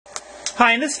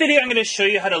Hi, in this video I'm going to show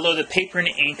you how to load the paper and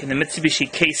ink in the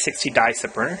Mitsubishi K60 die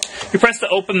set printer. You press the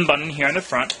open button here on the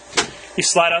front, you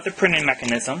slide out the printing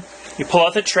mechanism, you pull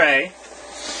out the tray.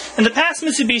 In the past,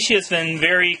 Mitsubishi has been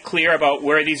very clear about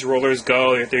where these rollers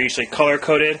go. They're usually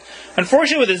color-coded.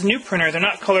 Unfortunately, with this new printer, they're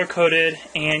not color-coded,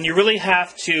 and you really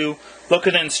have to look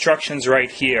at the instructions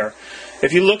right here.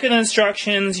 If you look at the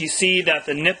instructions, you see that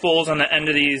the nipples on the end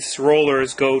of these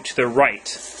rollers go to the right.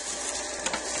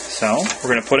 So, we're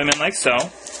going to put them in like so.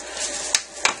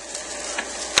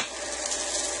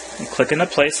 And click into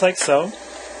place like so.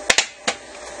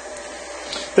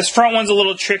 This front one's a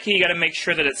little tricky. You got to make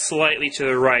sure that it's slightly to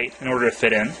the right in order to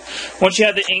fit in. Once you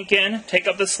have the ink in, take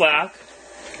up the slack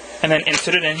and then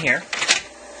insert it in here.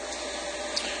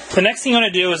 The next thing you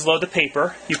want to do is load the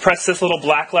paper. You press this little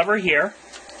black lever here,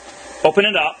 open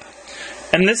it up,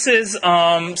 and this is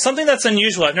something that's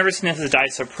unusual. I've never seen this as a die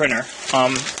set printer.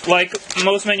 Like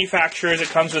most manufacturers, it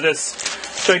comes with this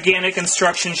gigantic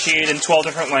instruction sheet in 12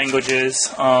 different languages.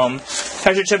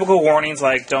 Has your typical warnings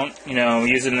like don't,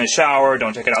 use it in the shower,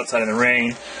 don't take it outside in the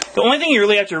rain. The only thing you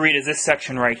really have to read is this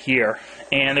section right here.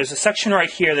 And there's a section right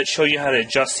here that shows you how to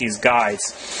adjust these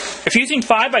guides. If you're using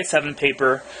 5x7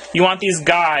 paper, you want these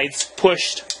guides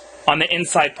pushed on the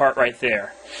inside part right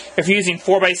there. If you're using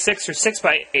 4x6 or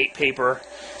 6x8 paper,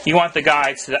 you want the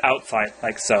guides to the outside,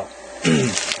 like so.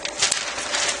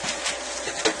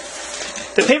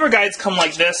 The paper guides come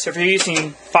like this. If you're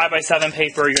using 5x7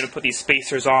 paper, you're going to put these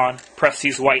spacers on, press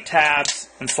these white tabs,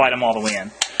 and slide them all the way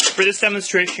in. For this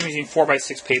demonstration, I'm using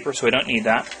 4x6 paper, so I don't need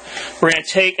that. We're going to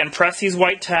take and press these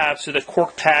white tabs so the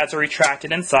cork pads are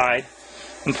retracted inside,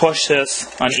 and push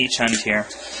this on each end here,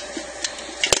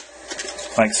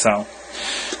 like so.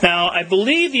 Now, I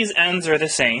believe these ends are the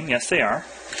same. Yes, they are.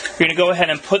 You're going to go ahead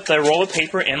and put the roll of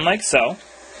paper in like so.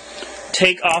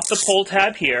 Take off the pull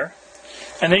tab here.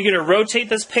 And then you're going to rotate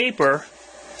this paper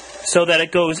so that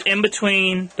it goes in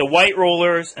between the white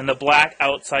rollers and the black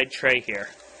outside tray here.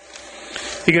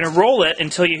 You're going to roll it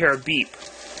until you hear a beep.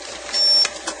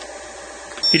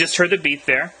 You just heard the beep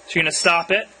there. So you're going to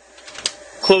stop it,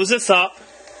 close this up,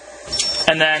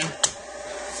 and then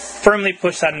firmly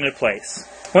push that into place.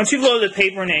 Once you've loaded the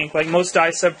paper and ink, like most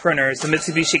die set printers, the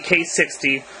Mitsubishi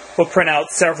K60 will print out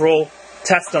several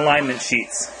test alignment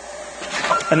sheets.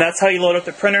 And that's how you load up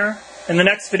the printer. In the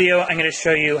next video, I'm going to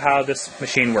show you how this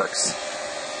machine works.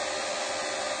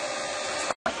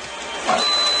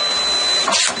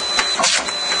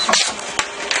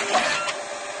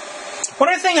 One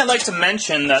other thing I'd like to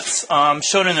mention that's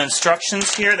shown in the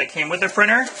instructions here that came with the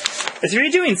printer is if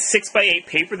you're doing 6x8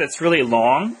 paper that's really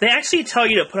long, they actually tell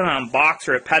you to put it on a box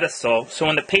or a pedestal so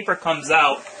when the paper comes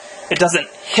out, it doesn't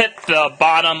hit the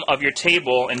bottom of your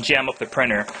table and jam up the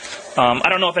printer. I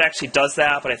don't know if it actually does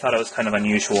that, but I thought it was kind of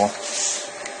unusual.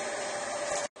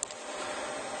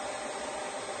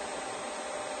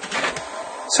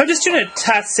 So I'm just doing a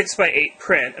test 6x8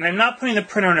 print, and I'm not putting the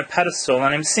printer on a pedestal,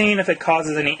 and I'm seeing if it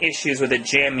causes any issues with it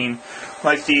jamming,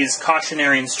 like these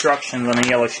cautionary instructions on the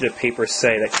yellow sheet of paper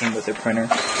say that came with the printer.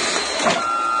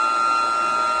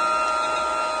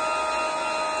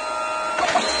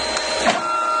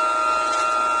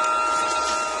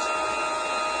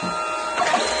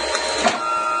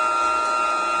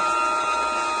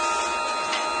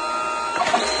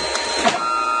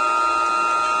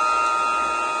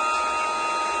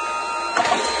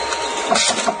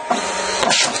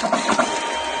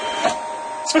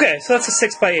 Okay, so that's a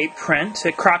 6x8 print.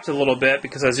 It cropped a little bit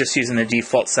because I was just using the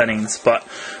default settings, but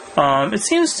it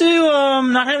seems to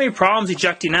not have any problems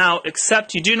ejecting out,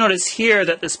 except you do notice here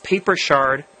that this paper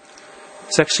shard,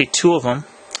 it's actually two of them,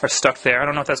 are stuck there. I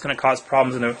don't know if that's going to cause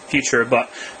problems in the future, but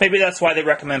maybe that's why they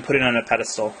recommend putting it on a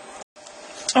pedestal.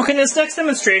 Okay, in this next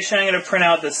demonstration, I'm going to print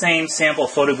out the same sample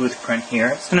photo booth print here.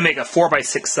 It's going to make a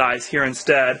 4x6 size here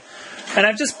instead. And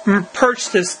I've just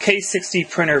perched this K60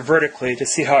 printer vertically to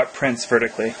see how it prints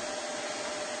vertically.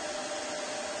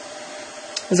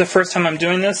 This is the first time I'm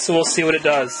doing this, so we'll see what it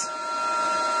does.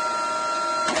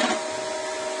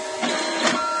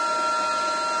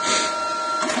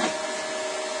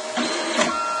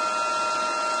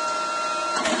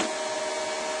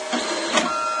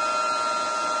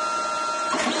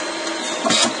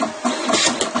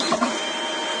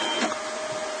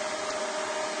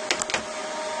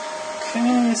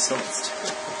 Okay, so let's take a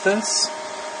look at this.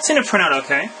 It's going to print out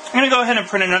okay. I'm going to go ahead and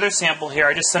print another sample here.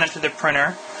 I just sent it to the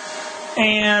printer.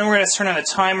 And we're going to turn on the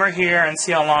timer here and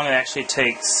see how long it actually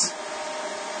takes.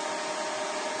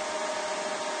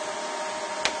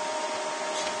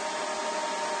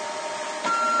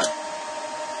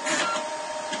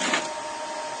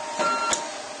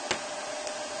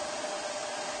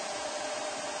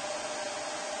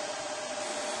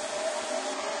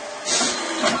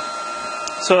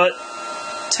 So it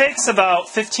takes about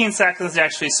 15 seconds to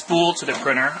actually spool to the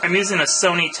printer. I'm using a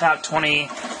Sony Tab 20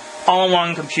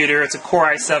 all-in-one computer. It's a Core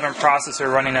i7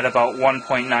 processor running at about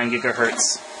 1.9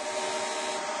 gigahertz.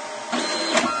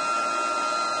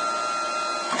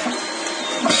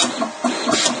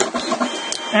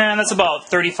 And that's about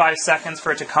 35 seconds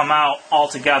for it to come out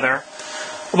altogether.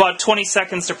 About 20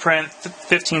 seconds to print,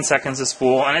 15 seconds to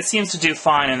spool, and it seems to do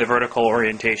fine in the vertical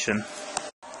orientation.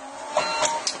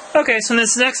 Okay, so in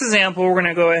this next example, we're going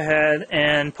to go ahead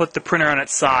and put the printer on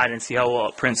its side and see how well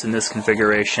it prints in this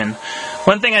configuration.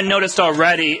 One thing I noticed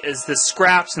already is the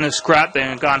scraps in the scrap bin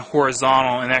have gone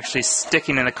horizontal and actually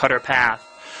sticking in the cutter path.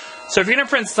 So if you're going to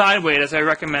print sideways, I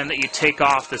recommend that you take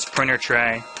off this printer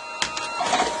tray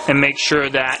and make sure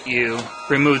that you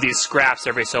remove these scraps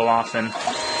every so often.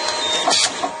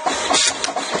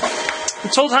 The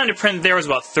total time to print there was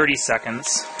about 30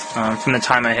 seconds from the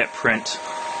time I hit print.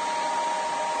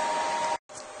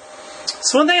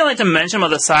 So one thing I like to mention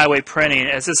about the sideways printing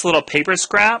is this little paper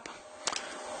scrap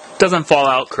doesn't fall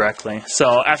out correctly.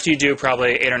 So after you do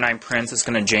probably 8 or 9 prints, it's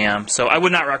going to jam. So I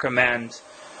would not recommend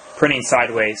printing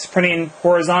sideways. Printing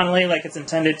horizontally like it's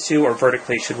intended to or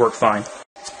vertically should work fine.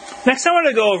 Next I want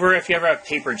to go over if you ever have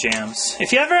paper jams.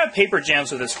 If you ever have paper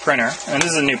jams with this printer, and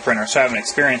this is a new printer so I haven't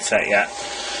experienced that yet,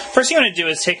 first thing you want to do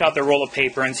is take out the roll of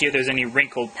paper and see if there's any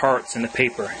wrinkled parts in the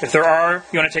paper. If there are,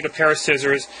 you want to take a pair of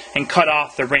scissors and cut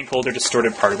off the wrinkled or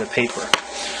distorted part of the paper.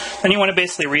 Then you want to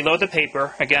basically reload the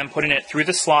paper, again putting it through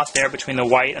the slot there between the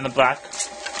white and the black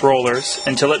rollers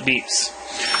until it beeps.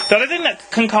 The other thing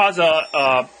that can cause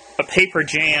a paper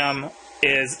jam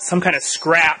is some kind of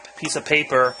scrap piece of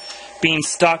paper being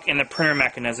stuck in the printer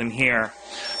mechanism here.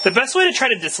 The best way to try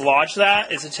to dislodge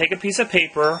that is to take a piece of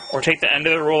paper or take the end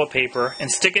of the roll of paper and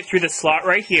stick it through the slot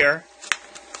right here.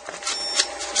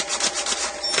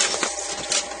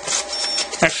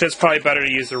 Actually, it's probably better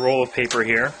to use the roll of paper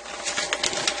here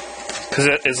because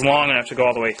it is long enough to go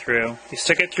all the way through. You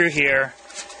stick it through here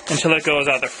until it goes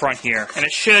out the front here, and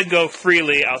it should go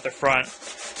freely out the front.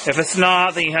 If it's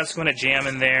not, then you have some kind of jam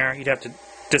in there. You'd have to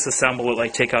disassemble it,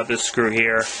 like take out this screw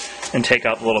here and take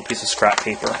out the little piece of scrap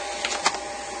paper.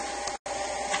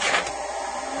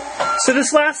 So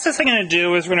this last test I'm going to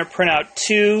do is we're going to print out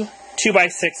two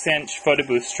 2x6-inch photo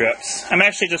booth strips. I'm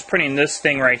actually just printing this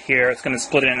thing right here. It's going to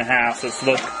split it in half, so it's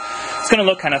going to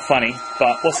look kind of funny,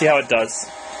 but we'll see how it does.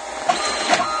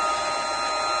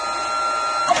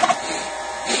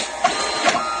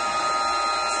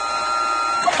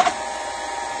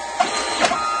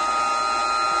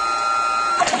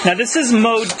 Now this is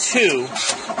mode 2,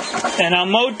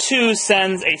 and mode 2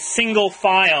 sends a single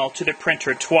file to the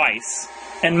printer twice,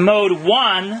 and mode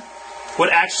 1 would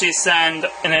actually send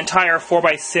an entire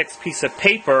 4x6 piece of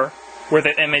paper with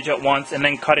an image at once and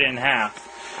then cut it in half.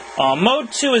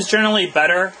 Mode 2 is generally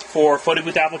better for photo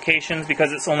booth applications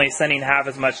because it's only sending half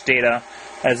as much data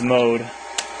as mode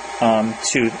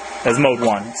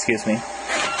 1, excuse me.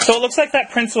 So it looks like that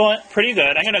prints pretty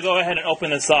good. I'm going to go ahead and open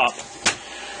this up.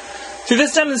 Through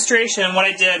this demonstration, what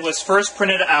I did was first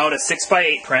printed out a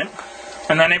 6x8 print,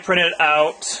 and then I printed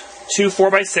out two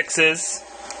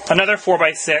 4x6s, another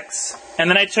 4x6, and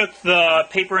then I took the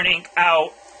paper and ink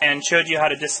out and showed you how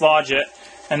to dislodge it,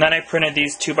 and then I printed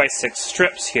these 2x6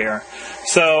 strips here.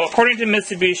 So according to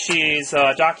Mitsibushi's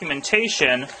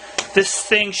documentation, this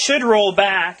thing should roll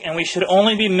back, and we should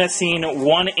only be missing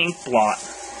one ink blot.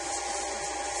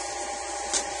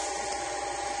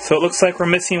 So it looks like we're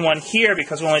missing one here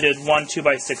because we only did one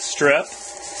 2x6 strip.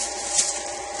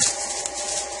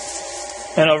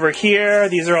 And over here,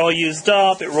 these are all used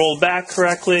up. It rolled back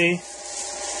correctly.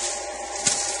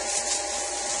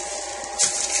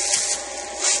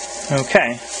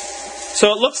 Okay.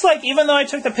 So it looks like even though I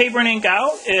took the paper and ink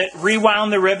out, it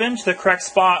rewound the ribbon to the correct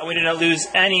spot and we didn't lose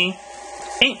any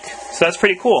ink. So that's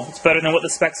pretty cool. It's better than what the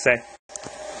specs say.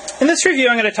 In this review,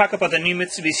 I'm going to talk about the new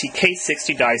Mitsibushi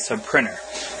K60dw sub printer.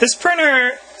 This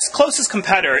printer's closest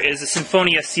competitor is the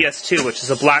Sinfonia CS2, which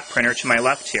is a black printer to my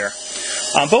left here.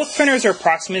 Both printers are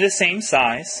approximately the same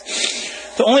size.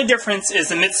 The only difference is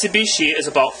the Mitsibushi is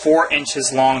about 4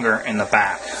 inches longer in the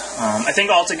back. I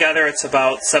think altogether it's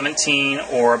about 17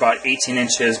 or about 18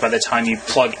 inches by the time you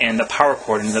plug in the power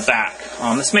cord into the back.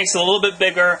 This makes it a little bit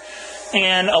bigger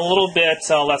and a little bit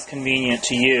less convenient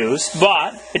to use,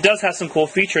 but it does have some cool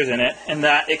features in it, in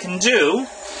that it can do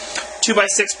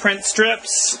 2x6 print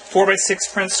strips,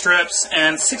 4x6 print strips,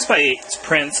 and 6x8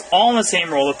 prints all on the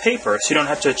same roll of paper, so you don't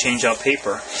have to change out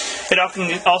paper. It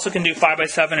also can do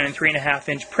 5x7 and 3.5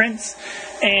 inch prints,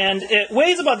 and it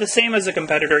weighs about the same as a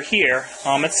competitor here.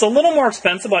 It's a little more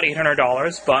expensive, about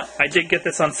 $800, but I did get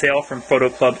this on sale from Photo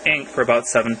Club Inc. for about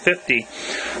 $750.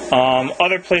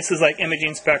 Other places like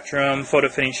Imaging Spectrum, Photo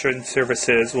Finishing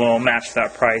Services will match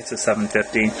that price of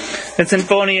 $750. And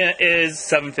Sinfonia is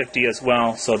 $750 as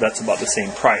well, so that's about the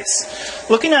same price.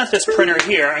 Looking at this printer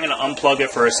here, I'm going to unplug it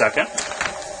for a second.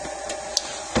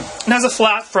 It has a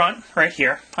flat front right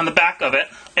here. On the back of it,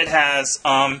 it has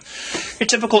your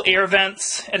typical air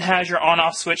vents. It has your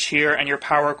on-off switch here and your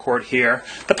power cord here.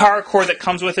 The power cord that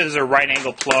comes with it is a right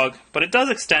angle plug, but it does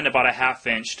extend about a ½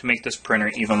 inch to make this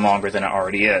printer even longer than it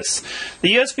already is.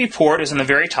 The USB port is in the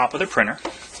very top of the printer.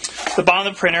 The bottom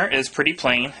of the printer is pretty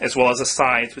plain, as well as the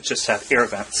sides, which just have air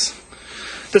vents.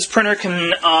 This printer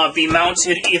can be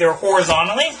mounted either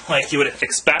horizontally, like you would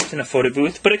expect in a photo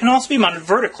booth, but it can also be mounted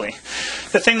vertically.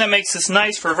 The thing that makes this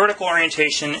nice for vertical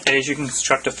orientation is you can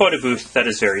construct a photo booth that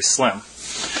is very slim.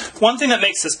 One thing that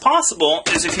makes this possible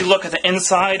is if you look at the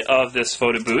inside of this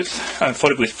photo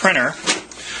booth printer,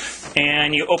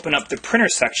 and you open up the printer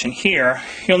section here,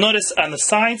 you'll notice on the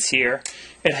sides here,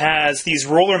 it has these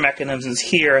roller mechanisms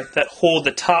here that hold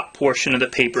the top portion of the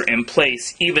paper in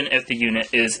place, even if the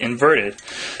unit is inverted.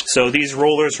 So these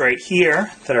rollers right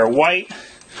here that are white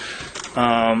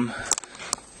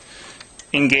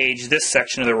engage this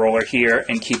section of the roller here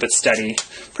and keep it steady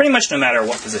pretty much no matter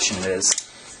what position it is.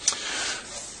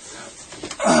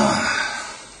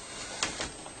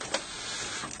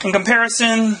 In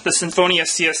comparison, the Sinfonia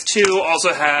CS2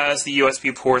 also has the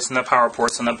USB ports and the power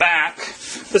ports on the back.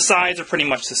 The sides are pretty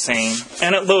much the same,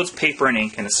 and it loads paper and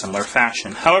ink in a similar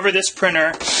fashion. However, this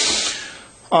printer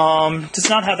does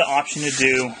not have the option to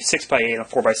do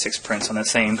 6x8 or 4x6 prints on the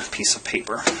same piece of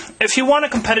paper. If you want a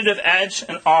competitive edge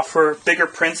and offer bigger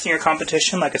prints in your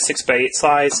competition, like a 6x8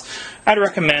 size, I'd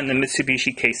recommend the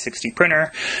Mitsibushi K60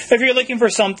 printer. If you're looking for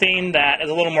something that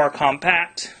is a little more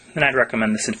compact, then I'd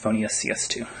recommend the Sinfonia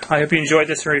CS2. I hope you enjoyed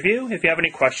this review. If you have any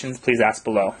questions, please ask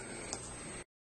below.